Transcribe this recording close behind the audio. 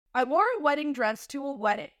I wore a wedding dress to a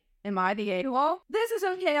wedding. Am I the a-hole? This is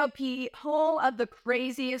OKLP, home of the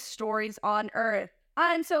craziest stories on earth.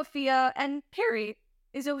 I'm Sophia, and Carrie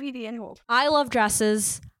is OP the a-hole. I love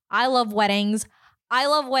dresses. I love weddings. I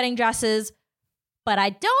love wedding dresses. But I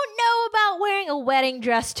don't know about wearing a wedding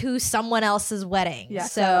dress to someone else's wedding. Yeah,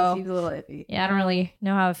 so seems a little iffy. Yeah, I don't really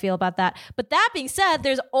know how I feel about that. But that being said,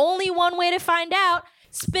 there's only one way to find out.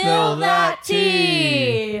 Spill that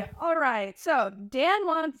tea. All right, so Dan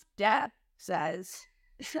wants death, says.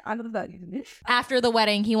 I don't know that. After the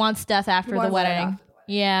wedding. He wants death after the wedding.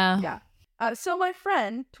 Yeah. Yeah. So my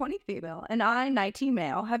friend, 20 female, and I, 19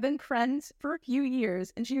 male, have been friends for a few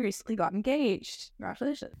years, and she recently got engaged.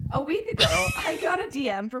 Congratulations. A week ago, I got a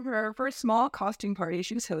DM from her for a small costume party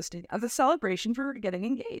she was hosting as a celebration for her getting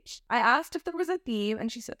engaged. I asked if there was a theme,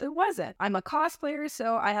 and she said there wasn't. I'm a cosplayer,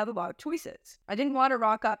 so I have a lot of choices. I didn't want to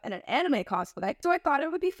rock up in an anime cosplay, so I thought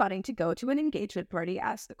it would be funny to go to an engagement party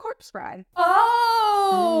as the corpse bride.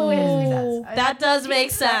 Oh, that does make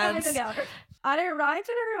sense. I arrived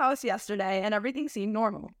at her house yesterday and everything seemed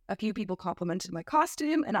normal. A few people complimented my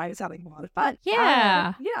costume and I was having a lot of fun.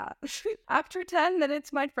 Yeah. After 10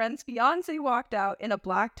 minutes, my friend's fiance walked out in a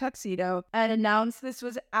black tuxedo and announced this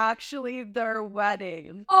was actually their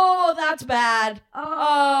wedding. Oh, that's bad.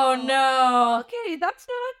 Oh no. Okay, that's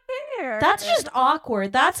not fair. That's just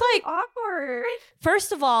awkward. That's like awkward.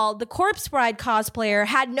 First of all, the corpse bride cosplayer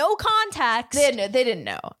had no context. They didn't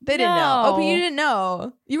know. They didn't know. Oh, but you didn't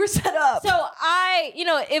know. You were set up. So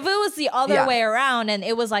if it was the other way around and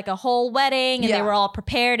it was like a whole wedding and they were all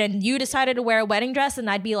prepared and you decided to wear a wedding dress, and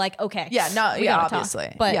I'd be like, okay. Yeah, no, yeah, obviously.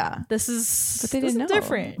 Talk. But this is they didn't know.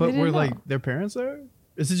 Different. But were like their parents there?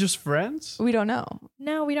 Is it just friends? We don't know.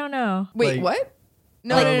 No, we don't know. Wait, like, what?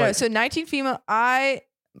 No. So 19 female,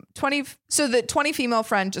 20. So the 20 female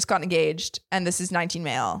friend just got engaged, and this is 19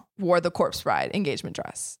 male wore the corpse bride engagement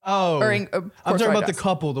dress. Oh, I'm talking about dress. the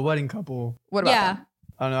couple, the wedding couple. What about them?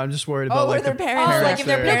 I don't know. I'm just worried about like their parents. Like if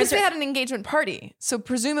their parents, because they had an engagement party, so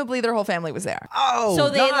presumably their whole family was there. Oh, so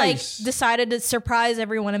they like decided to surprise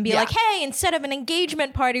everyone and be like, "Hey, instead of an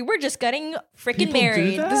engagement party, we're just getting freaking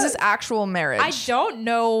married." This is actual marriage. I don't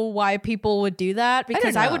know why people would do that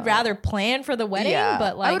because I would rather plan for the wedding,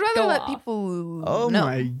 but like I would rather let people. Oh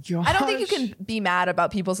my god! I don't think you can be mad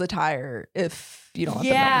about people's attire if you don't.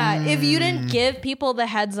 If you didn't give people the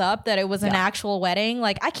heads up that it was an actual wedding,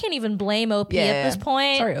 like I can't even blame OP at this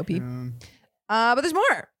point. Sorry, OP. But there's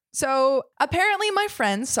more. So apparently my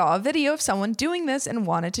friend saw a video of someone doing this and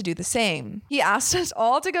wanted to do the same. He asked us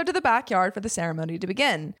all to go to the backyard for the ceremony to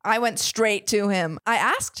begin. I went straight to him. I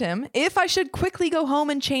asked him if I should quickly go home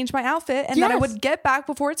and change my outfit and then I would get back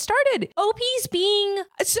before it started. OP's being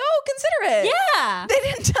so considerate. Yeah.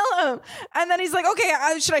 They didn't tell him. And then he's like, okay,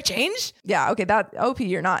 should I change? Yeah, okay, that OP,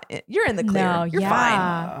 you're in the clear. No, you're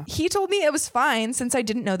fine. He told me it was fine since I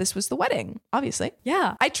didn't know this was the wedding, obviously.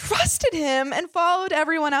 Yeah. I trusted him and followed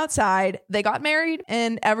everyone outside. They got married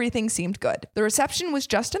and everything seemed good. The reception was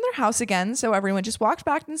just in their house again, so everyone just walked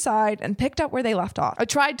back inside and picked up where they left off. I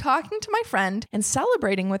tried talking to my friend and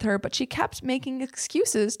celebrating with her, but she kept making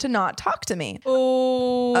excuses to not talk to me.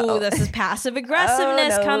 Oh, this is passive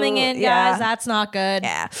aggressiveness coming in, guys. That's not good.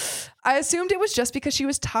 Yeah. I assumed it was just because she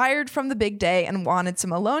was tired from the big day and wanted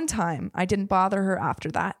some alone time. I didn't bother her after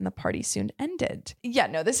that, and the party soon ended. Yeah,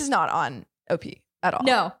 no, this is not on OP. At all.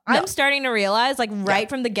 No, I'm starting to realize, like, right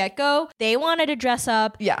from the get-go, they wanted to dress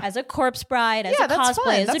up as a corpse bride, as a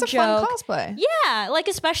cosplay, as a joke. Fun cosplay. Yeah, like,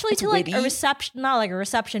 especially to, like, a reception, not like a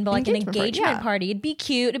reception, but like an engagement party. It'd be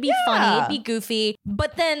cute, it'd be funny, it'd be goofy.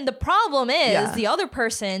 But then the problem is the other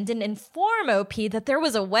person didn't inform OP that there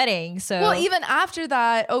was a wedding, so. Well, even after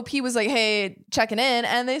that, OP was like, hey, checking in,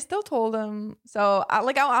 and they still told him. So,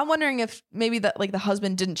 I'm wondering if maybe that, like, the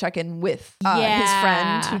husband didn't check in with his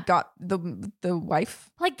friend who got the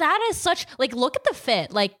wife. Like that is such like look at the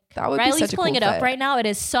fit. Like that would Riley's be such pulling a cool it up fit. right now. It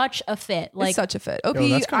is such a fit. Like it's such a fit. OP,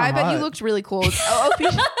 I bet you looked really cool. OP, do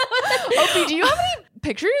you have any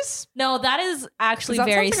pictures? No, that is actually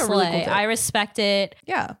very slay. Really cool I respect it.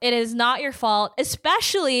 Yeah. It is not your fault,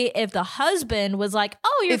 especially if the husband was like,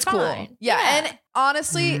 "Oh, you're fine." Cool. Yeah, and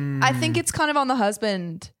honestly, I think it's kind of on the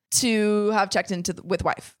husband to have checked into with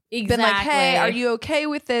wife. Exactly. Been like, "Hey, are you okay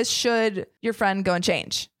with this? Should your friend go and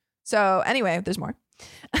change?" So anyway, there's more.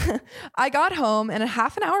 I got home and a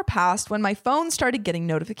half an hour passed when my phone started getting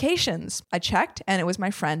notifications. I checked and it was my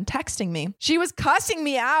friend texting me. She was cussing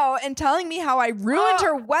me out and telling me how I ruined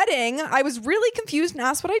her wedding. I was really confused and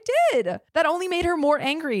asked what I did. That only made her more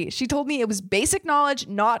angry. She told me it was basic knowledge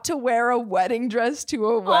not to wear a wedding dress to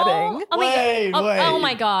a wedding. Wait. Oh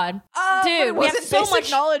my God. Dude, we have so much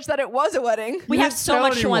knowledge that it was a wedding. We have so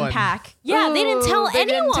much to unpack. Yeah, they didn't tell anyone.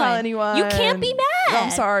 Didn't tell anyone. You can't be mad.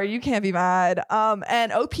 I'm sorry, you can't be mad.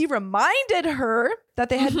 And OP reminded her that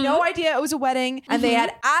they had no idea it was a wedding and they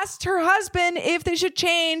had asked her husband if they should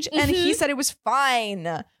change and he said it was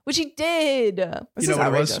fine, which he did. You know what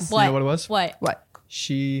it was? What? You know what it was? What?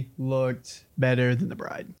 She looked better than the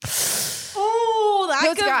bride. Oh, that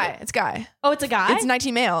no, it's a guy. It's a guy. Oh, it's a guy? It's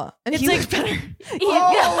 19 male. And it's he like, looked better. It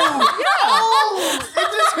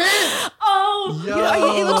just hit. Oh,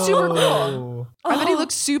 yo. He looks super cool. I bet he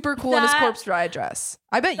looks super cool in his corpse bride dress.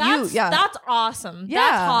 I bet you. Yeah. That's awesome. Yeah.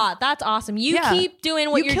 That's hot. That's awesome. You keep doing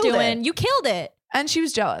what you're doing. It. You killed it. And she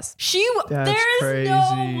was jealous. There's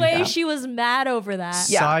no way she was mad over that.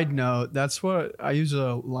 Yeah. Side note, that's what I use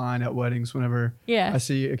a line at weddings whenever I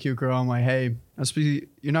see a cute girl. I'm like, hey,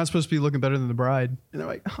 you're not supposed to be looking better than the bride. And they're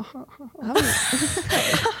like,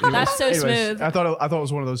 that's so smooth. I thought it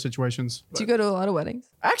was one of those situations. Do you go to a lot of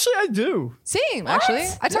weddings? Actually, I do. Same, actually.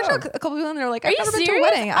 I talked to a couple people and they're like, I've never been to a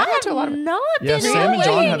serious? wedding. I've been to a lot of not Yeah, been to Sam a and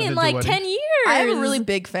John wedding haven't in been to like a 10 years. I have a really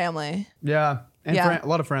big family. Yeah. And a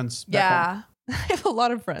lot of friends. Yeah. I have a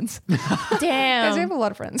lot of friends. Damn. Guys, I have a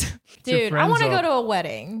lot of friends. Dude, I want to go to a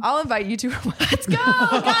wedding. I'll invite you to a wedding. Let's go.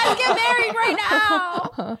 Guys, get married right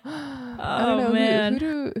now. I don't know. Man.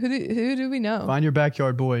 Who do we know? Find your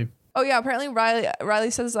backyard boy. Oh yeah, apparently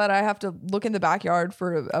Riley says that I have to look in the backyard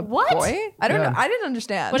for a boy. I don't know. I didn't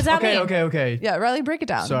understand. What does that mean? Okay. Yeah, Riley, break it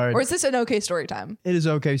down. Sorry. Or is this an okay story time? It is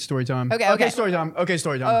okay story time. Okay. Story time. Okay,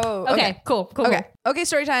 story time. Oh, okay. Cool. Okay,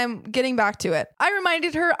 story time. Getting back to it. I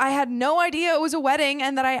reminded her I had no idea it was a wedding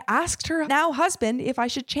and that I asked her now husband if I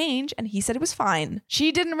should change and he said it was fine.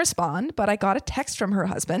 She didn't respond, but I got a text from her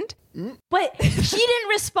husband. But she didn't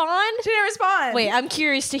respond? She didn't respond. Wait, I'm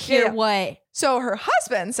curious to hear what. So her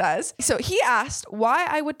husband says, so he asked why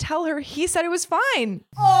I would tell her he said it was fine.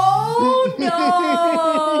 Oh no.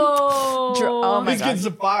 Oh my He's God. getting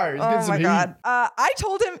some fire. He's Oh getting some my heat. God. I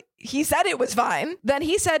told him he said it was fine. Then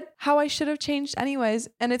he said how I should have changed anyways.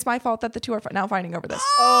 And it's my fault that the two are now fighting over this.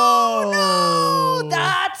 Oh no.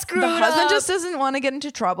 That's screwed The husband up. just doesn't want to get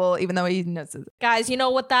into trouble, even though he knows it. Guys, you know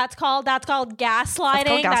what that's called? That's called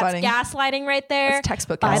gaslighting. That's called gaslighting. That's gaslighting right there. That's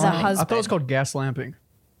textbook by the gaslighting. husband. I thought it was called gas lamping.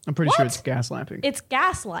 I'm pretty sure it's gas lamping. It's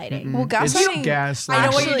gaslighting. Well, gaslighting. It's gaslighting. I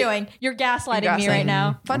know what you're doing. You're gaslighting me right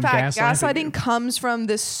now. Fun I'm fact, gaslighting you. gaslighting comes from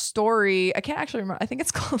this story. I can't actually remember. I think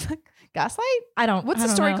it's called Gaslight? What's the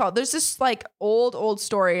story called? There's this like old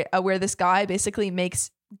story where this guy basically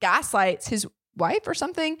gaslights his wife or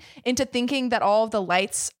something into thinking that all of the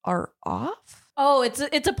lights are off. Oh, it's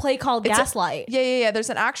a play called Gaslight. Yeah. There's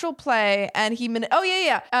an actual play, and he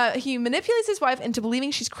manipulates his wife into believing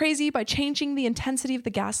she's crazy by changing the intensity of the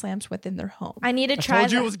gas lamps within their home. I need to try. I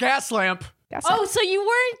told you it was gas lamp. Oh, so you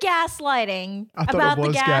weren't gaslighting about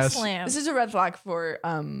the gas lamp. This is a red flag for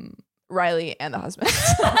Riley and the husband.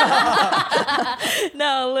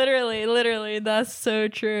 No, literally, that's so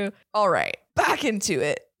true. All right, back into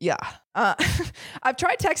it. Yeah. I've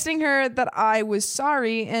tried texting her that I was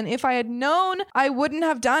sorry, and if I had known, I wouldn't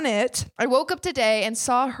have done it. I woke up today and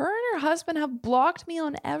saw her and her husband have blocked me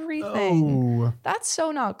on everything. Oh. That's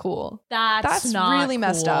so not cool. That's not really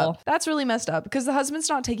messed cool. up. That's really messed up because the husband's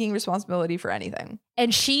not taking responsibility for anything.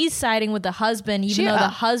 And she's siding with the husband, even though the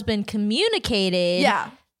husband communicated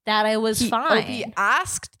that it was fine. He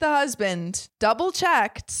asked the husband, double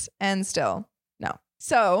checked, and still no.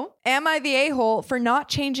 So, am I the a-hole for not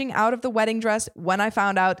changing out of the wedding dress when I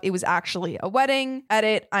found out it was actually a wedding?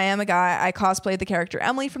 Edit, I am a guy. I cosplayed the character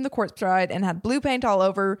Emily from The Corpse Bride and had blue paint all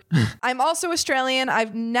over. I'm also Australian.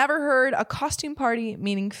 I've never heard a costume party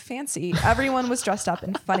meaning fancy. Everyone was dressed up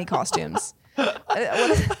in funny costumes. What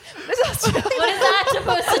is that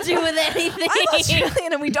supposed to do with anything? I'm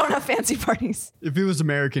Australian and we don't have fancy parties. If he was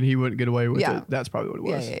American, he wouldn't get away with it. That's probably what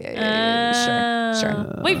it was. Yeah.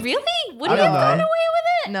 Sure. Wait, really? Would I he have don't gone know. away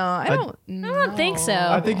with it? No, I don't think so.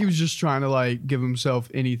 I think he was just trying to like give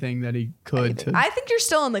himself anything that he could to. I think you're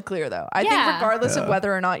still in the clear though. I think regardless of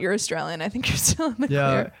whether or not you're Australian, I think you're still in the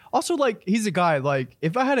clear. Also, like, he's a guy. Like,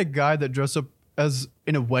 if I had a guy that dressed up as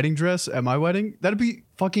in a wedding dress at my wedding, that'd be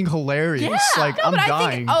fucking hilarious. Yeah. Like, no, I'm but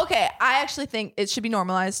dying. I actually think it should be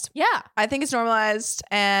normalized. Yeah. I think it's normalized,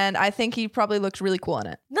 and I think he probably looked really cool in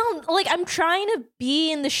it. No, like I'm trying to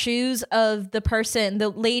be in the shoes of the person, the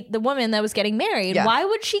woman that was getting married. Yeah. Why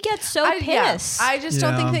would she get so pissed? I just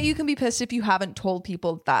don't think that you can be pissed if you haven't told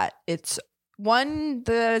people that it's one,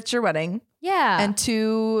 that it's your wedding. Yeah. And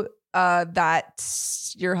two,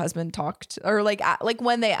 that your husband talked, or like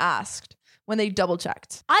when they asked. When they double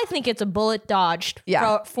checked. I think it's a bullet dodged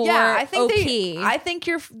for I think OP. I think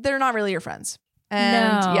they're not really your friends.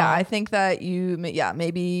 And I think that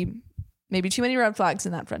maybe too many red flags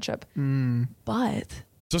in that friendship. But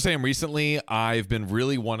so Sam, recently I've been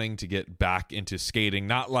really wanting to get back into skating,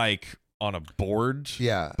 not like on a board.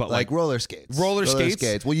 Yeah, but like roller skates. Roller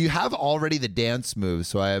skates. Well, you have already the dance moves,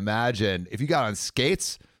 so I imagine if you got on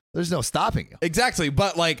skates, there's no stopping you. Exactly.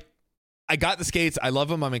 But like I got the skates. I love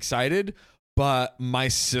them. I'm excited. But my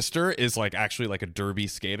sister is like actually like a derby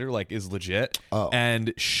skater, like is legit. Oh.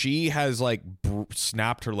 And she has like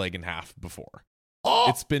snapped her leg in half before. Oh,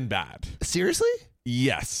 it's been bad. Seriously?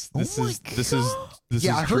 Yes. This is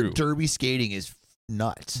I true. heard derby skating is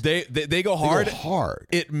nuts. They go hard. They go hard.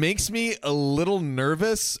 It makes me a little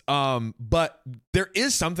nervous. But there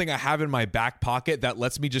is something I have in my back pocket that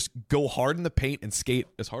lets me just go hard in the paint and skate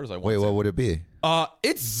as hard as I want. Wait, what would it be?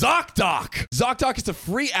 It's ZocDoc. ZocDoc is a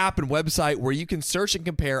free app and website where you can search and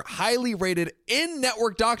compare highly rated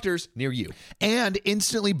in-network doctors near you. And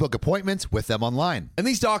instantly book appointments with them online. And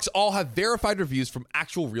these docs all have verified reviews from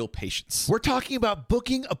actual real patients. We're talking about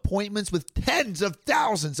booking appointments with tens of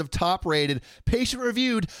thousands of top-rated,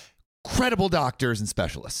 patient-reviewed, credible doctors and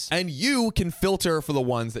specialists. And you can filter for the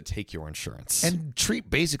ones that take your insurance. And treat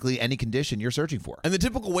basically any condition you're searching for. And the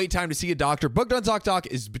typical wait time to see a doctor booked on ZocDoc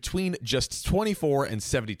is between just 24 and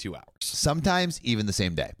 72 hours. Sometimes even the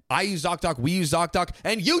same day. I use ZocDoc, we use ZocDoc,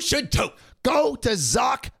 and you should too. Go to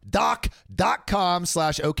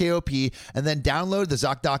ZocDoc.com/OKOP and then download the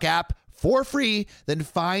ZocDoc app for free, then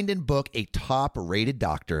find and book a top-rated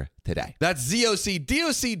doctor today. That's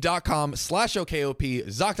ZocDoc.com/OKOP,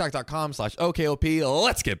 ZocDoc.com/OKOP.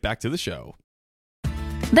 Let's get back to the show.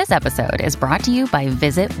 This episode is brought to you by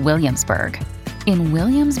Visit Williamsburg. In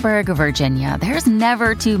Williamsburg, Virginia, there's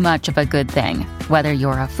never too much of a good thing. Whether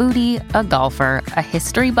you're a foodie, a golfer, a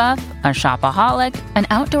history buff, a shopaholic, an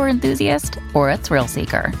outdoor enthusiast, or a thrill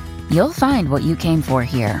seeker, you'll find what you came for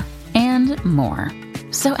here and more.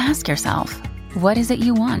 So ask yourself, what is it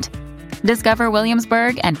you want? Discover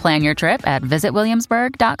Williamsburg and plan your trip at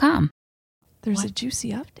visitwilliamsburg.com. There's a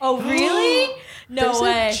juicy update. Oh, really? No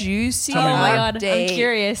way. A juicy Oh my God, update. I'm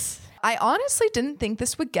curious. I honestly didn't think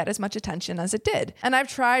this would get as much attention as it did. And I've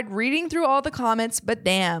tried reading through all the comments, but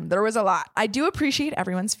damn, there was a lot. I do appreciate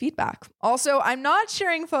everyone's feedback. Also, I'm not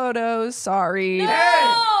sharing photos. Sorry. No,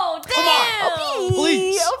 damn. Come on. OP,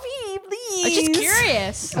 Please. OP, please. I'm just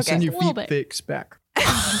curious. I'll send you feet pics back.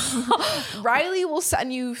 Riley will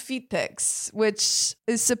send you feet pics, which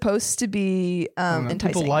is supposed to be enticing.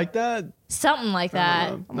 People like that? Something like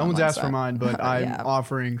that. No one's asked for mine, but I'm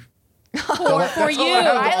offering. For you.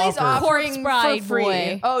 Riley's offering Corpse bride for free.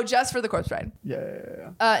 boy. Oh, just for the corpse bride. Yeah.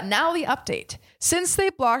 Now the update. Since they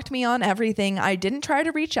blocked me on everything, I didn't try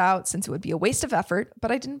to reach out since it would be a waste of effort,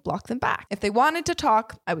 but I didn't block them back. If they wanted to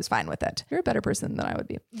talk, I was fine with it. You're a better person than I would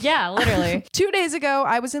be. Yeah, literally. 2 days ago,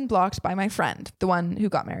 I was blocked by my friend, the one who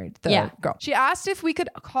got married, the girl. She asked if we could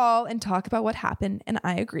call and talk about what happened, and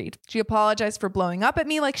I agreed. She apologized for blowing up at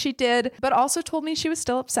me like she did, but also told me she was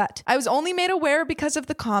still upset. I was only made aware because of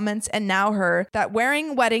the comments and now her that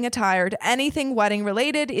wearing wedding attire to anything wedding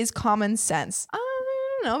related is common sense. I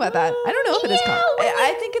don't know about that. I don't know if it is common.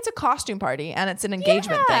 I think it's a costume party and it's an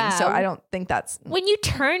engagement thing, so I don't think that's... When you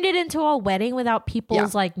turned it into a wedding without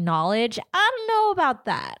people's like knowledge, I don't know about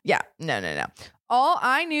that. Yeah, no. All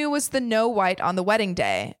I knew was the no white on the wedding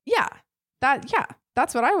day.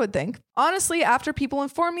 That's what I would think. Honestly, after people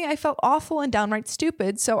informed me, I felt awful and downright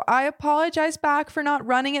stupid, so I apologize back for not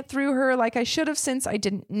running it through her like I should have since I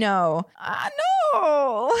didn't know.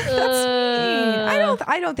 No, that's me.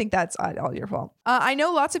 I don't think that's all your fault. I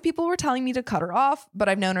know lots of people were telling me to cut her off, but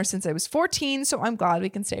I've known her since I was 14, so I'm glad we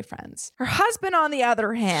can stay friends. Her husband, on the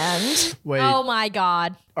other hand... Wait. Oh my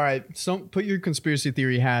God. All right, so put your conspiracy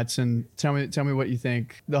theory hats and tell me what you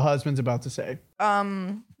think the husband's about to say.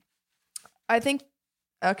 I think...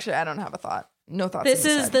 Actually, I don't have a thought. No thoughts.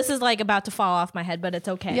 This is like about to fall off my head, but it's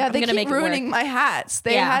okay. Yeah, I'm they gonna keep make ruining my hats.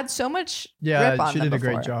 They had so much grip on she them did a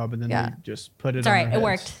before. great job, and then they just put it. It's all right. on It our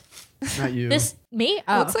worked. heads. Not you. This me?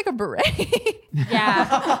 Oh. Looks like a beret.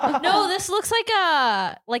 Yeah. No, this looks like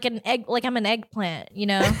an egg, like I'm an eggplant, you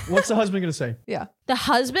know? What's the husband gonna say? Yeah. The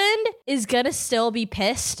husband is gonna still be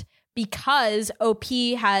pissed because OP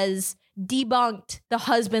has debunked the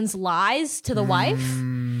husband's lies to the wife.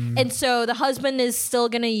 And so the husband is still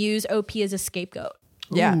gonna use OP as a scapegoat.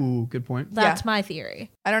 Yeah. Ooh, good point. That's my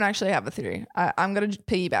theory. I don't actually have a theory. I'm going to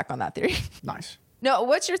piggyback on that theory. Nice. No,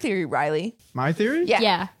 what's your theory, Riley? My theory?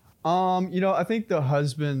 Yeah. I think the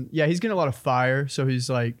husband, he's getting a lot of fire, so he's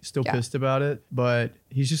like still pissed about it, but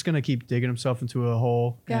he's just gonna keep digging himself into a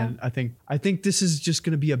hole. Yeah. And I think this is just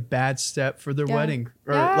gonna be a bad step for their wedding,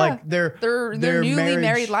 or like their newly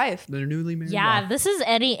married life. Their newly married life. Yeah, if this is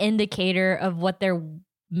any indicator of what their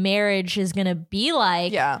marriage is gonna be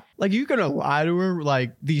like. Yeah. Like, you're gonna lie to her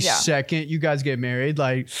like the second you guys get married.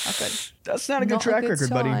 Like, that's not a good track record,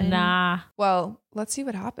 buddy. Nah. Well, let's see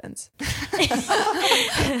what happens.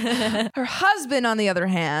 Her husband, on the other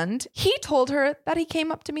hand, he told her that he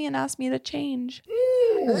came up to me and asked me to change.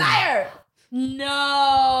 Liar! No.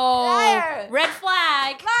 Liar! Red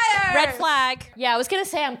flag. Liar! Red flag. Yeah, I was gonna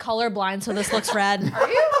say I'm colorblind, so this looks red. Are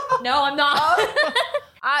you? No, I'm not.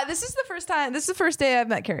 This is the first time. This is the first day I've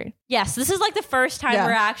met Carrie. Yes, this is like the first time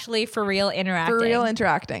we're actually for real interacting. For real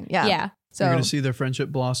interacting. Yeah. Yeah. So you're gonna see their friendship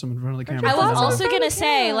blossom in front of the camera. I was also gonna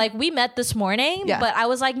say, like, we met this morning, but I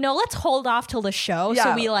was like, no, let's hold off till the show.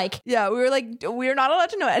 So we like, we were like, we're not allowed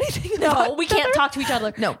to know anything. No, we can't talk to each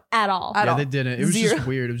other. No, at all. At all. They didn't. It was just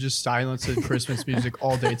weird. It was just silence and Christmas music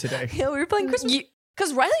all day today. Yeah, we were playing Christmas.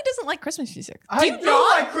 Because Riley doesn't like Christmas music. I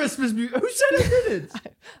do like Christmas music. Who said I didn't?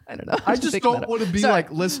 I don't know. I just don't want to be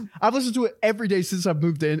listen. I've listened to it every day since I've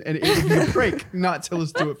moved in, and it would be a break not to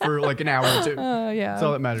listen to it for like an hour or two. Yeah. That's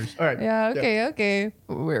all that matters. All right. Yeah. Okay.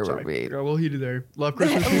 Where were we? Got a little heated there. Love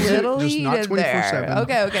Christmas music. Little just not heated 24/7.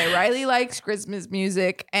 there. Okay. Riley likes Christmas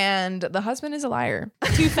music, and the husband is a liar.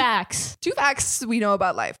 2 facts. 2 facts we know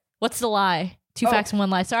about life. What's the lie? 2 facts and 1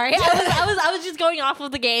 lie. Sorry, I was just going off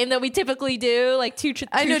of the game that we typically do, like two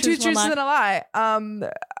truths and a lie.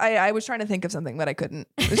 I was trying to think of something, but I couldn't.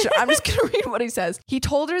 I'm just gonna read what he says. He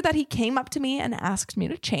told her that he came up to me and asked me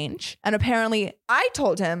to change, and apparently I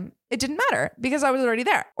told him it didn't matter because I was already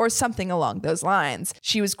there, or something along those lines.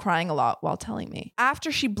 She was crying a lot while telling me.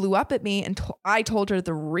 After she blew up at me and I told her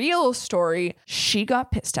the real story, she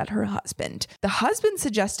got pissed at her husband. The husband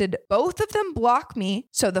suggested both of them block me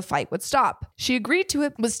so the fight would stop. She agreed to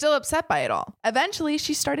it, was still upset by it all. Eventually,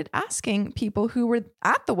 she started asking people who were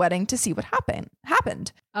at the wedding to see what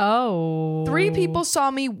happened. Oh. 3 people saw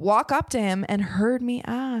me walk up to him and heard me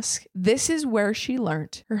ask. This is where she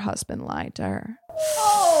learned her husband lied to her.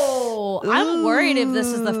 Oh, I'm worried if this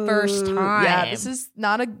is the first time. Yeah, this is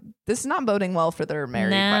not boding well for their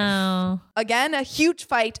married life. Again, a huge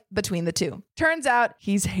fight between the two. Turns out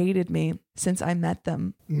he's hated me since I met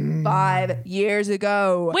them 5 years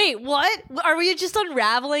ago. Wait, what? Are we just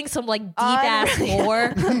unraveling some like deep ass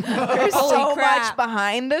lore? There's so much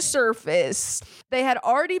behind the surface. They had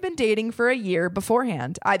already been dating for a year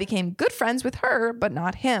beforehand. I became good friends with her, but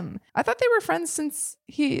not him. I thought they were friends since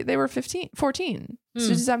they were 14. So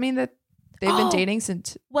does that mean that they've been dating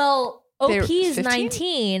since? Well, OP is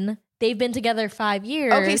 19. They've been together 5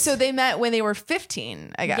 years. Okay, so they met when they were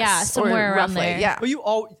 15, I guess. Yeah, somewhere around there. Yeah. But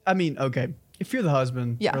okay. If you're the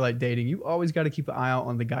husband or like dating, you always got to keep an eye out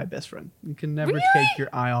on the guy best friend. You can never take your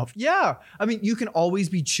eye off. Yeah. I mean, you can always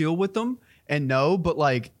be chill with them and know, but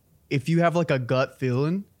like if you have like a gut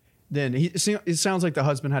feeling, then it sounds like the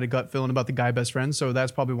husband had a gut feeling about the guy best friend. So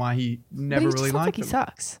that's probably why he never really liked him. He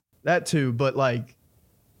sucks. That too. But like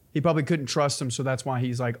he probably couldn't trust him. So that's why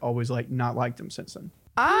he's like always like not liked him since then.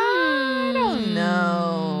 I don't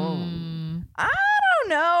know.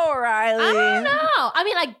 Riley. I don't know. I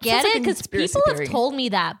mean, I get it because people have told me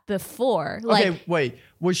that before. Okay, wait.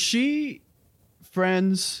 Was she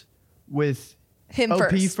friends with him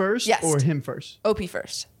OP first or him first? OP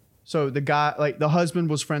first. So the guy, like the husband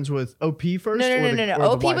was friends with OP first? No.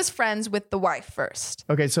 OP was friends with the wife first.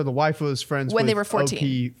 Okay, so the wife was friends when with they were 14.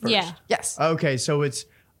 OP first. Yeah. Yes. Okay, so it's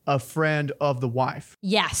a friend of the wife.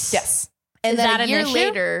 Yes. And then a year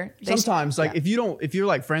later, sometimes if you're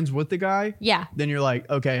like friends with the guy, then you're like,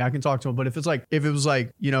 okay, I can talk to him. But if it was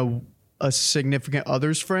like, a significant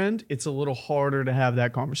other's friend, it's a little harder to have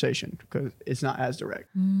that conversation because it's not as direct.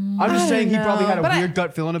 I'm just saying he probably had a weird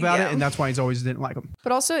gut feeling about it, and that's why he's always didn't like him.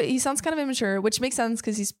 But also, he sounds kind of immature, which makes sense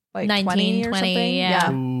because he's like 19, 20 or something.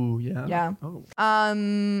 Yeah. Ooh, yeah. Yeah. Oh.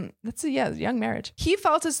 That's a young marriage. He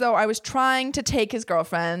felt as though I was trying to take his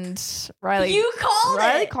girlfriend. Riley. You called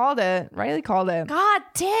Riley called it. God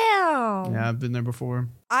damn. Yeah, I've been there before.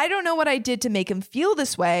 I don't know what I did to make him feel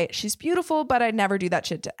this way. She's beautiful, but I'd never do that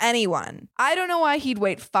shit to anyone. I don't know why he'd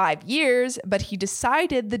wait 5 years, but he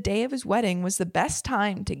decided the day of his wedding was the best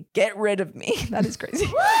time to get rid of me. That is crazy.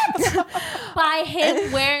 By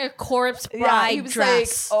him wearing a corpse bride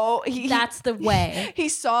dress. Like, that's the way. He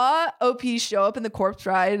saw OP show up in the corpse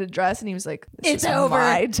bride dress and he was like, it's over.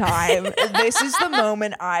 My time. This is the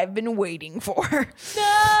moment I've been waiting for.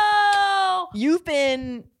 No. You've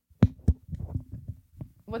been...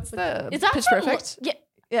 What's the... Is that Pitch Perfect?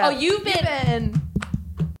 Yeah. Oh, you've been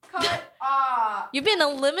cut. You've been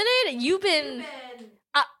eliminated? You've been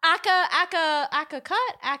aka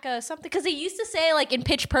something. Because they used to say like in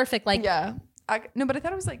Pitch Perfect, like... Yeah. No, but I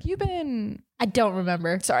thought it was like, you've been... I don't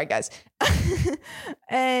remember. Sorry, guys.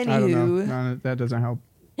 I don't know. No, that doesn't help.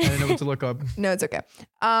 I didn't know what to look up. No, it's okay.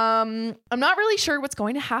 I'm not really sure what's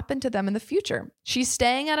going to happen to them in the future. She's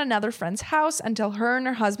staying at another friend's house until her and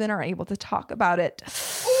her husband are able to talk about it.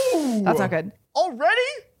 Ooh, that's not good. Already?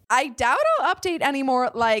 I doubt I'll update anymore.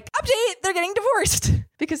 Like, update, they're getting divorced.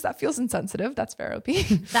 Because that feels insensitive. That's fair, OP.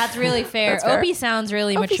 That's really fair. That's fair. OP sounds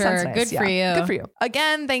really OP mature. Sounds nice, Good for you. Good for you.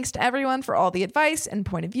 Again, thanks to everyone for all the advice and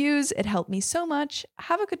point of views. It helped me so much.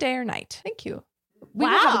 Have a good day or night. Thank you. We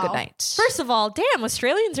will have a good night. First of all, damn,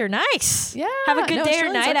 Australians are nice. Yeah. Have a good day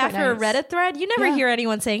or night after nice. a Reddit thread. You never hear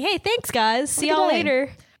anyone saying, hey, thanks, guys. See y'all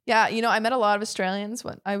later. Yeah, you know, I met a lot of Australians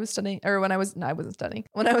when I was studying, or when I wasn't studying,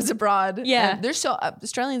 when I was abroad. Yeah. There's so,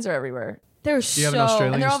 Australians are everywhere. They're Do you have an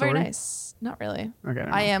Australian And they're all story? very nice. Not really. Okay.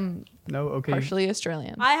 I am partially Okay.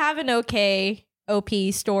 Australian. I have an okay OP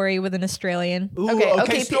story with an Australian. Ooh,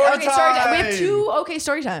 Okay, story story time. time. We have 2 okay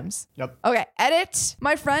story times. Yep. Okay, edit.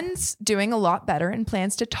 My friend's doing a lot better and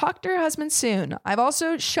plans to talk to her husband soon. I've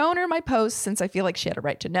also shown her my posts since I feel like she had a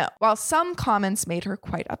right to know. While some comments made her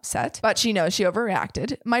quite upset, but she knows she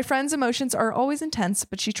overreacted. My friend's emotions are always intense,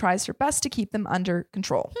 but she tries her best to keep them under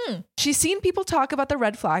control. She's seen people talk about the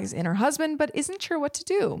red flags in her husband, but isn't sure what to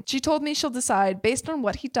do. She told me she'll decide based on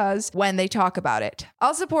what he does when they talk about it.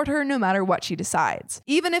 I'll support her no matter what she decides.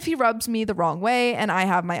 Even if he rubs me the wrong way and I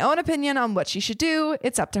have my own opinion on what she should do,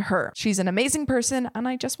 it's up to her. She's an amazing person and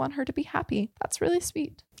I just want her to be happy. That's really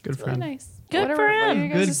sweet. Good That's friend. really nice. Good for What are him. your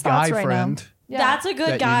guys' Good thoughts guy right friend. now? Yeah. That's a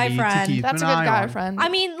good guy friend. That's a an good eye guy on. friend. I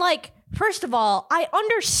mean, like, first of all, I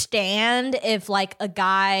understand if like a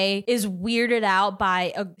guy is weirded out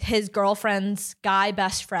by his girlfriend's guy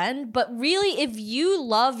best friend, but really, if you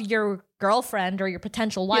love your girlfriend or your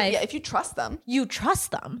potential wife, if you trust them,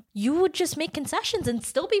 you would just make concessions and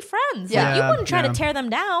still be friends. Yeah. Like, you wouldn't try to tear them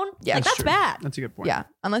down. Yeah, like, that's true. bad. That's a good point. yeah,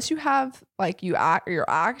 unless you have like you're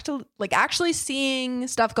actually seeing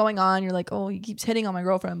stuff going on. You're like, oh, he keeps hitting on my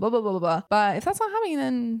girlfriend, blah blah blah blah blah. But if that's not happening,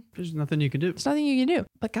 then There's nothing you can do. there's nothing you can do.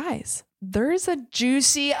 But guys, there's a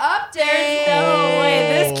juicy update. No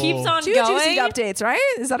way. This keeps on 2 going. juicy updates, right?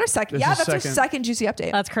 Is that our second? This Yeah, is that's our second. second juicy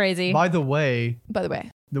update. That's crazy. By the way, By the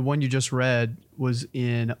way, the one you just read was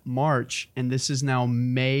in March, and this is now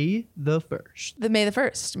May the 1st. the May the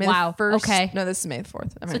 1st. May Wow, the 1st. okay. No, this is May the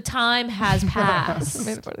 4th. So time has passed.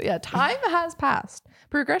 May the 4th. Yeah, time has passed.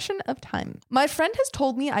 Progression of time. My friend has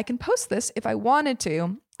told me I can post this if I wanted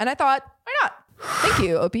to, and I thought, why not? Thank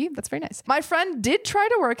you, OP. That's very nice. My friend did try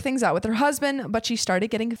to work things out with her husband, but she started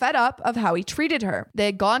getting fed up of how he treated her. They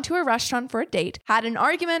had gone to a restaurant for a date, had an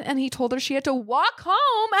argument, and he told her she had to walk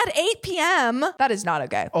home at 8 p.m. That is not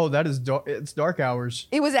okay. Oh, that is it's dark hours.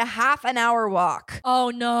 It was a half an hour walk. Oh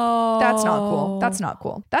no. That's not cool. That's not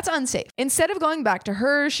cool. That's unsafe. Instead of going back to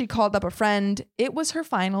her, she called up a friend. It was her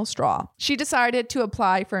final straw. She decided to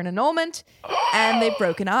apply for an annulment, and they've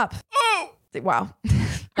broken up. Wow.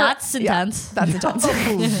 That's intense. That's intense.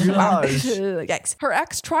 Oh, Wow. gosh. Yikes. Her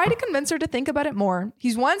ex tried to convince her to think about it more.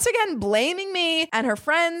 He's once again blaming me and her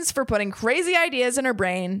friends for putting crazy ideas in her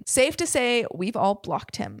brain. Safe to say, we've all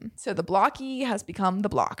blocked him. So the blockee has become the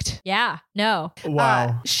blocked. Yeah. No.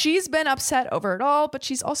 Wow. She's been upset over it all, but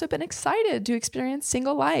she's also been excited to experience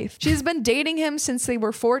single life. She's been dating him since they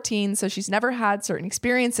were 14, so she's never had certain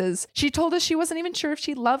experiences. She told us she wasn't even sure if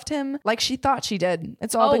she loved him like she thought she did.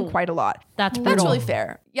 It's all been quite a lot. That's That's brutal. really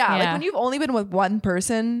fair. Yeah, like Yeah. when you've only been with one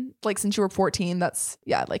person, like since you were 14, that's,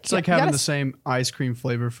 yeah, like, It's like having the same ice cream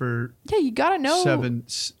flavor for yeah, you gotta know.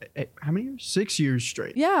 how many years? 6 years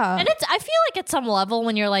straight. Yeah. And I feel like at some level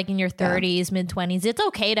when you're like in your 30s, mid-20s, it's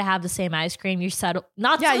okay to have the same ice cream. You settle.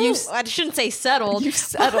 Not Yeah, yeah, I shouldn't say settled. You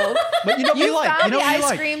settled. But you know what you like. found You know the what you ice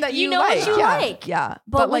like. cream that You you know like. what you yeah. like. Yeah. But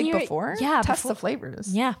But when like you're- before, yeah, test before- the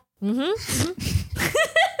flavors. Yeah.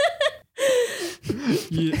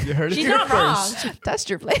 You heard it She's here not wrong. Test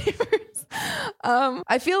your flavors.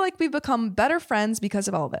 I feel like we've become better friends because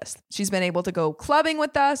of all this. She's been able to go clubbing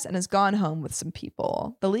with us and has gone home with some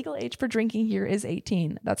people. The legal age for drinking here is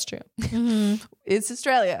 18. That's true. Mm-hmm. It's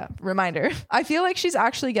Australia. Reminder. I feel like she's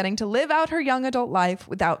actually getting to live out her young adult life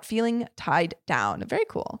without feeling tied down. Very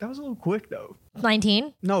cool. That was a little quick though.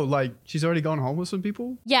 19? No, like she's already gone home with some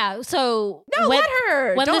people? Yeah, so let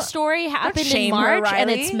her. When the story happened in March and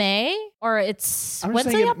it's May, or it's I'm when's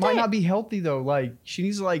saying the it update? might not be healthy though. Like she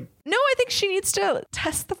needs to like No, I think she needs to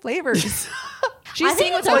test the flavors. She's I think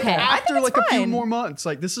seeing it's what's okay. after like a few more months.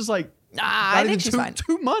 Like this is like I think she's fine.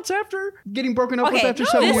 2 months after getting broken up with Okay, after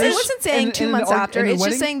 7 years. This wasn't saying 2 months after. It's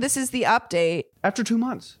wedding? just saying this is the update. After 2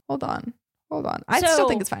 months. Hold on. I still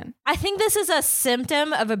think it's fine. I think this is a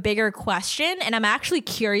symptom of a bigger question, and I'm actually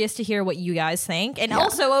curious to hear what you guys think. And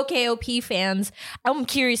also, OKOP fans, I'm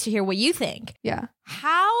curious to hear what you think. Yeah.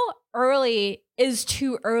 How early is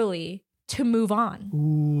too early to move on?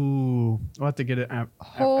 Ooh. We'll have to get it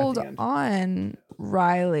Hold at the end. on,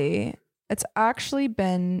 Riley. It's actually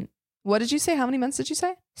been, what did you say? How many months did you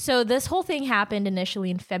say? So this whole thing happened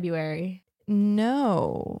initially in February.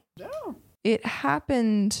 No. It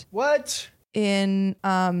happened What? in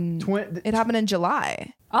it happened in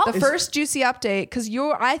July. Oh, The first juicy update, because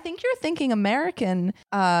I think you're thinking American,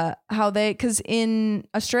 because in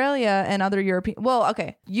Australia and other European, well,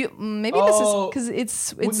 okay, this is because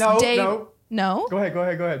it's day. No. Go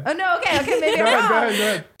ahead. Oh no. Okay. Maybe Go I'm wrong.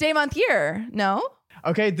 ahead. Day, month, year. No.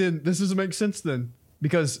 Okay, then this doesn't make sense then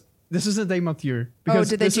because this isn't day, month, year. Because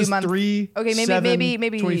did they this do is month? 3, Okay, 7,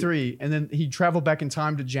 maybe 23, and then he traveled back in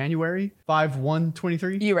time to January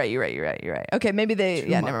 5/1/23. You're right. Okay, maybe they. 2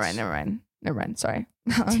 Yeah, months. never mind. Sorry.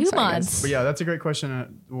 2 months. But yeah, that's a great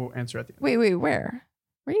question. We'll answer at the end. Wait. Where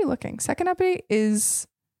are you looking? Second update is.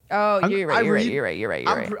 Oh, you're right.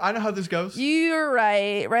 I know how this goes. You're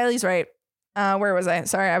right. Riley's right. Where was I?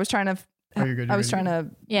 Sorry, I was trying to. Oh, you're good. I was trying to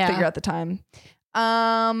figure out the time.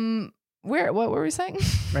 What were we saying?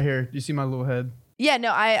 Right here. Do you see my little head? Yeah,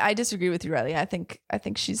 no, I disagree with you, Riley. I think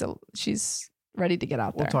she's ready to get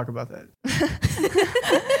out there. We'll talk about that.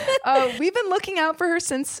 We've been looking out for her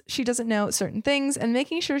since she doesn't know certain things and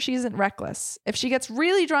making sure she isn't reckless. If she gets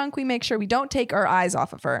really drunk, we make sure we don't take our eyes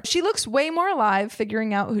off of her. She looks way more alive,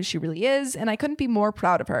 figuring out who she really is, and I couldn't be more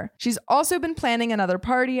proud of her. She's also been planning another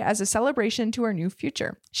party as a celebration to her new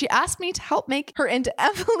future. She asked me to help make her into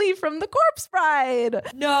Emily from The Corpse Bride.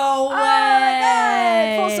 No way. Oh my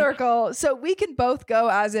God. Full circle. So we can both go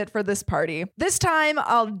as it for this party. This time,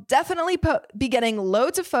 I'll definitely be getting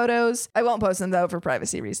loads of photos. I won't post them though for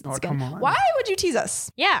privacy reasons. Oh, come on. Why would you tease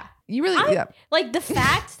us? Yeah. You really, Like the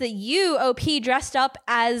fact that you, OP, dressed up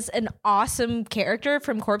as an awesome character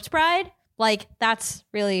from Corpse Bride, like that's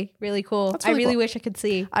really, really cool. That's really I really cool. wish I could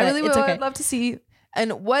see. I really would. Okay. I'd love to see.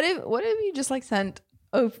 And what if you just like sent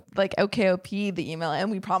OKOP the email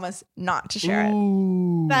and we promise not to share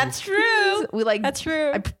it? That's true. That's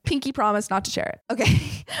true. I pinky promise not to share it.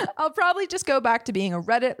 Okay. I'll probably just go back to being a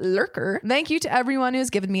Reddit lurker. Thank you to everyone who's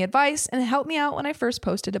given me advice and helped me out when I first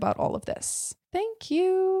posted about all of this. Thank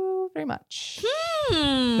you very much.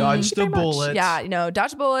 Dodge the bullet. Yeah,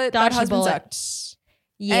 dodge a bullet. Dodge That the husband bullet. sucked.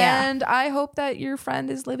 Yeah. And I hope that your friend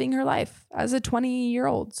is living her life as a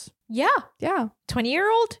 20-year-old. Yeah. Yeah.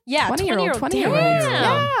 20-year-old? Yeah. 20-year-old. 20-year-old.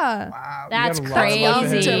 Yeah. Wow. That's you got a lot of crazy. work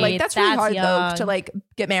ahead. To, like, that's really hard young. though to like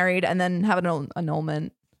get married and then have an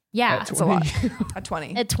annulment. Yeah. At It's a lot. At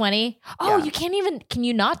 20. At 20. Oh, Yeah. can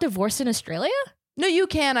you not divorce in Australia? No, you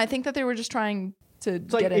can. I think that they were just trying to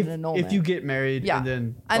It's like get an annulment. if you get married Yeah. and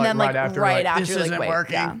then right after, this you're like, isn't wait,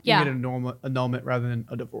 working, yeah. you Yeah. get an annulment rather than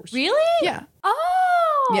a divorce. Really? Yeah.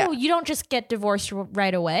 Oh, Yeah. you don't just get divorced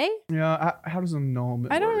right away? Yeah. How does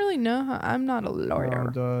annulment I don't work? really know. I'm not a How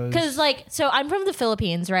lawyer. does- Because so I'm from the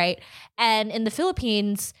Philippines, right? And in the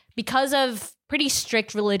Philippines, because of pretty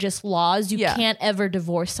strict religious laws, you Yeah. can't ever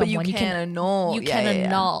divorce But someone. you can annul. You Yeah, can yeah, yeah.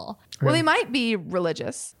 annul. Well, they might be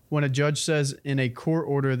religious. when a judge says in a court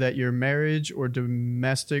order that your marriage or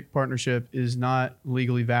domestic partnership is not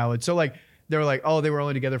legally valid. So like they were like, oh, they were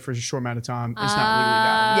only together for a short amount of time. It's not legally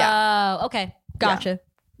valid. Yeah. Oh, okay. Gotcha.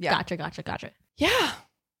 Yeah. Gotcha. Yeah.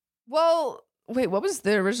 Well, wait, what was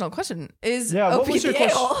the original question? Is Yeah, what OP was your the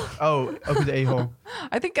question? a-hole? Oh, OP the a-hole.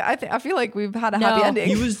 I feel like we've had a No. happy ending.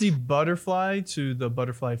 He was the butterfly to the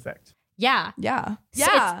butterfly effect. Yeah. Yeah. So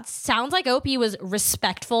Yeah. it sounds like Opie was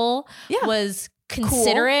respectful, Yeah. was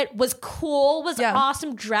considerate, was cool, was Yeah.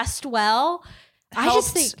 awesome, dressed well. I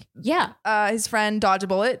just Helped, think, yeah. his friend dodge a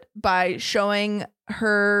bullet by showing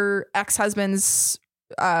her ex-husband's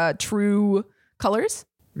true colors,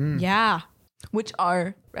 Yeah. which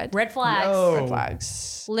are red Red flags. No. red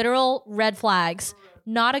flags. Literal red flags.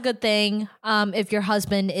 not a good thing if your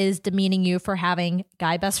husband is demeaning you for having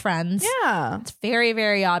guy best friends. Yeah. It's very,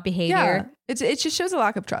 very odd behavior. Yeah. It just shows a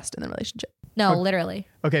lack of trust in the relationship. No, literally.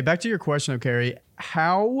 Okay, back to your question, Carrie.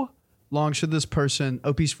 How long should this person,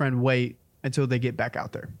 OP's friend, wait until they get back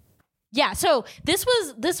out there? Yeah, so this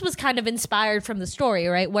was kind of inspired from the story,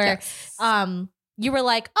 right? Where you were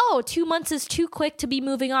like, oh, 2 months is too quick to be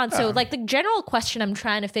moving on. So like the general question I'm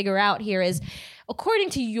trying to figure out here is, according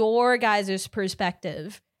to your guys'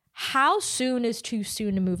 perspective, how soon is too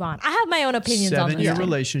soon to move on? I have my own opinions on this. 7-year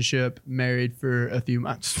relationship, married for a few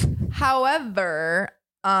months. However,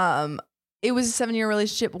 it was a 7-year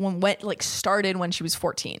relationship started when she was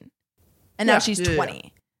 14. And now she's 20. Yeah.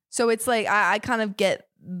 So it's like, I kind of get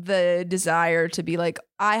the desire to be like,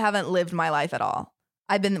 I haven't lived my life at all.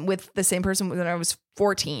 I've been with the same person when I was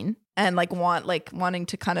 14 and wanting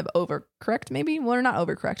to kind of overcorrect maybe. Well, not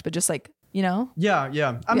overcorrect, but just like, you know?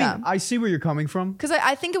 Yeah. I mean, I see where you're coming from. Because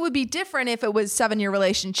I think it would be different if it was 7-year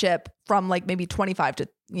relationship from like maybe 25 to,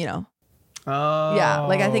 you know. Oh. Yeah.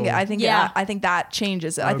 Like I think that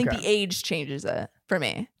changes it. I think the age changes it for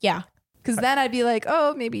me. Yeah. Because then I'd be like,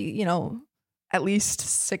 oh, maybe, you know, at least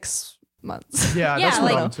 6 months. Yeah, that's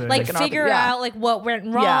what I would say. Like figure out like what went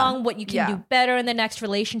wrong, what you can do better in the next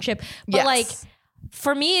relationship. But like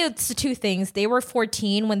for me, it's the two things. They were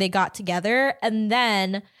 14 when they got together, and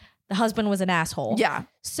then the husband was an asshole. Yeah.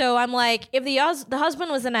 So I'm like, if the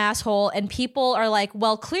husband was an asshole and people are like,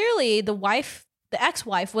 well, clearly the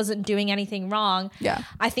ex-wife wasn't doing anything wrong. Yeah.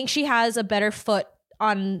 I think she has a better foot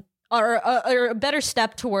on or a better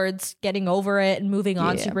step towards getting over it and moving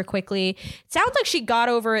on super quickly. It sounds like she got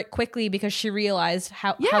over it quickly because she realized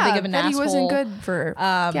how big of an asshole. He wasn't good for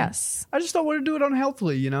yes. I just don't want to do it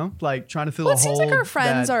unhealthily, you know? Like trying to fill a hole. It seems like her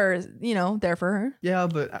friends are, you know, there for her. Yeah,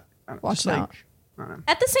 but watch out.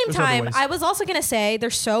 At the same time, I was also going to say they're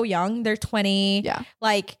so young. They're 20. Yeah.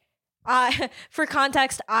 Like, for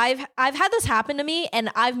context, I've had this happen to me and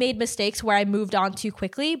I've made mistakes where I moved on too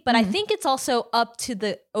quickly, but I think it's also up to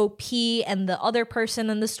the OP and the other person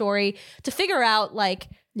in the story to figure out like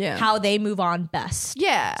how they move on best.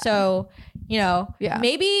 Yeah. So, you know,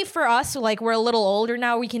 maybe for us, like we're a little older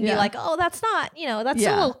now, we can be like, oh, that's not, you know, that's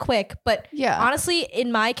a little quick. But honestly,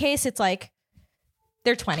 in my case, it's like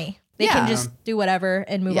they're 20. They can just do whatever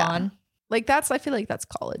and move on. Like I feel like that's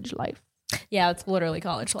college life. Yeah, it's literally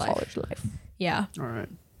college life. College life. Yeah. All right.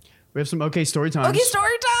 We have some okay story times. Okay, story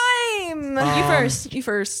time. You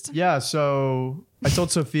first. Yeah. So I told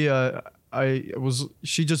Sophia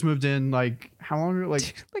she just moved in like how long ago?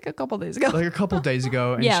 Like a couple days ago. Like a couple days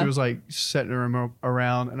ago. And she was like setting her room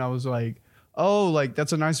around and I was like, oh, like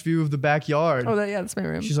that's a nice view of the backyard. Oh, that's my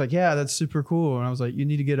room. She's like, yeah, that's super cool. And I was like, you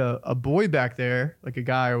need to get a boy back there, like a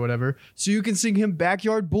guy or whatever, so you can sing him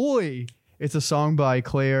Backyard Boy. It's a song by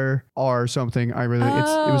Claire or something. It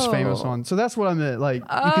was famous on. So that's what I meant. Like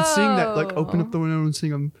you could sing that, like open up the window and sing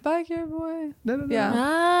them. Backyard Boy. No.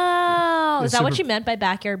 Yeah. Oh, is that what you meant by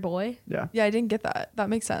Backyard Boy? Yeah. Yeah, I didn't get that. That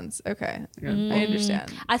makes sense. Okay. Yeah. I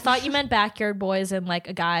understand. I thought you meant Backyard Boys and like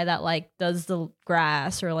a guy that like does the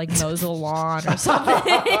grass or like mows the lawn or something.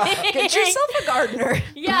 Get yourself a gardener.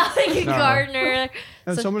 Yeah, like a gardener.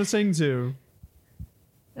 And someone to sing to.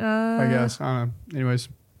 I guess. I don't know. Anyways.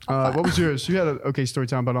 What was yours? You had an okay story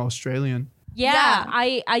time about an Australian. Yeah.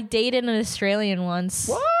 I dated an Australian once.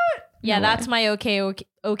 What? Yeah, that's my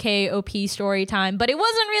okay OP story time. But it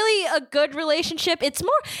wasn't really a good relationship. It's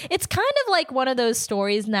kind of like one of those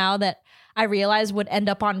stories now that I realized would end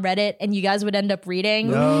up on Reddit and you guys would end up reading.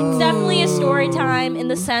 No. It's definitely a story time in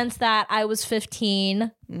the sense that I was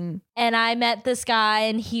 15 and I met this guy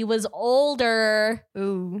and he was older.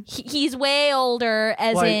 Ooh. He's way older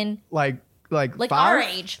like our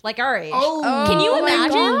age. Oh, can you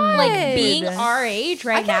imagine like being our age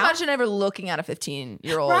right now? I can't imagine ever looking at a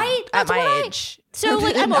 15-year-old right? at my age. So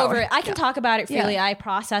like I'm over it. I can talk about it freely. I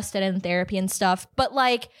processed it in therapy and stuff. But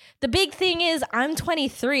like the big thing is I'm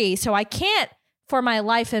 23, so I can't for my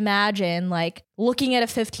life imagine like looking at a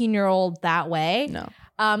 15-year-old that way. No.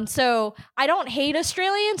 So I don't hate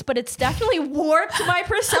Australians, but it's definitely warped my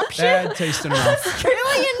perception. Bad taste in mouth.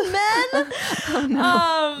 Australian men. Oh,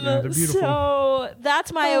 no. Yeah, they're beautiful. So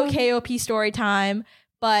that's my OP story time.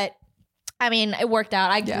 But I mean, it worked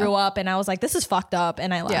out. I grew up and I was like, this is fucked up.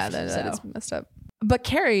 And I left. Yeah, that is messed up. But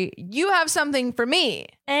Carrie, you have something for me.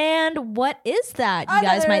 And what is that? You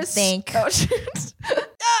guys might think. Oh, shit.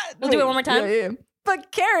 We'll do it one more time. Yeah.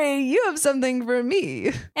 But Carrie, you have something for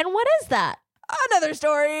me. And what is that? Another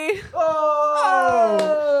story.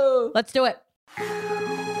 Oh. Let's do it.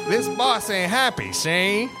 This boss ain't happy,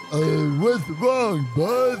 see? What's wrong,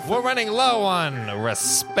 bud? We're running low on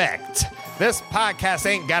respect. This podcast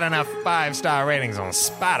ain't got enough 5-star ratings on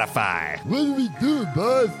Spotify. What do we do,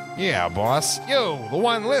 boss? Yeah, boss. You, the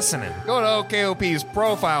one listening. Go to OKOP's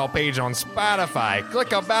profile page on Spotify.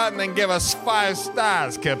 Click about and then give us 5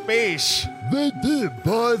 stars, capiche? They did,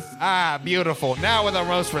 boss. Ah, beautiful. Now we're the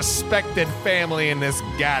most respected family in this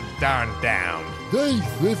goddamn town.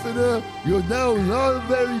 Thanks, listener. You're now an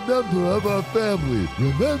honorary member of our family.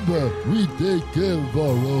 Remember, we take care of our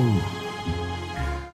own.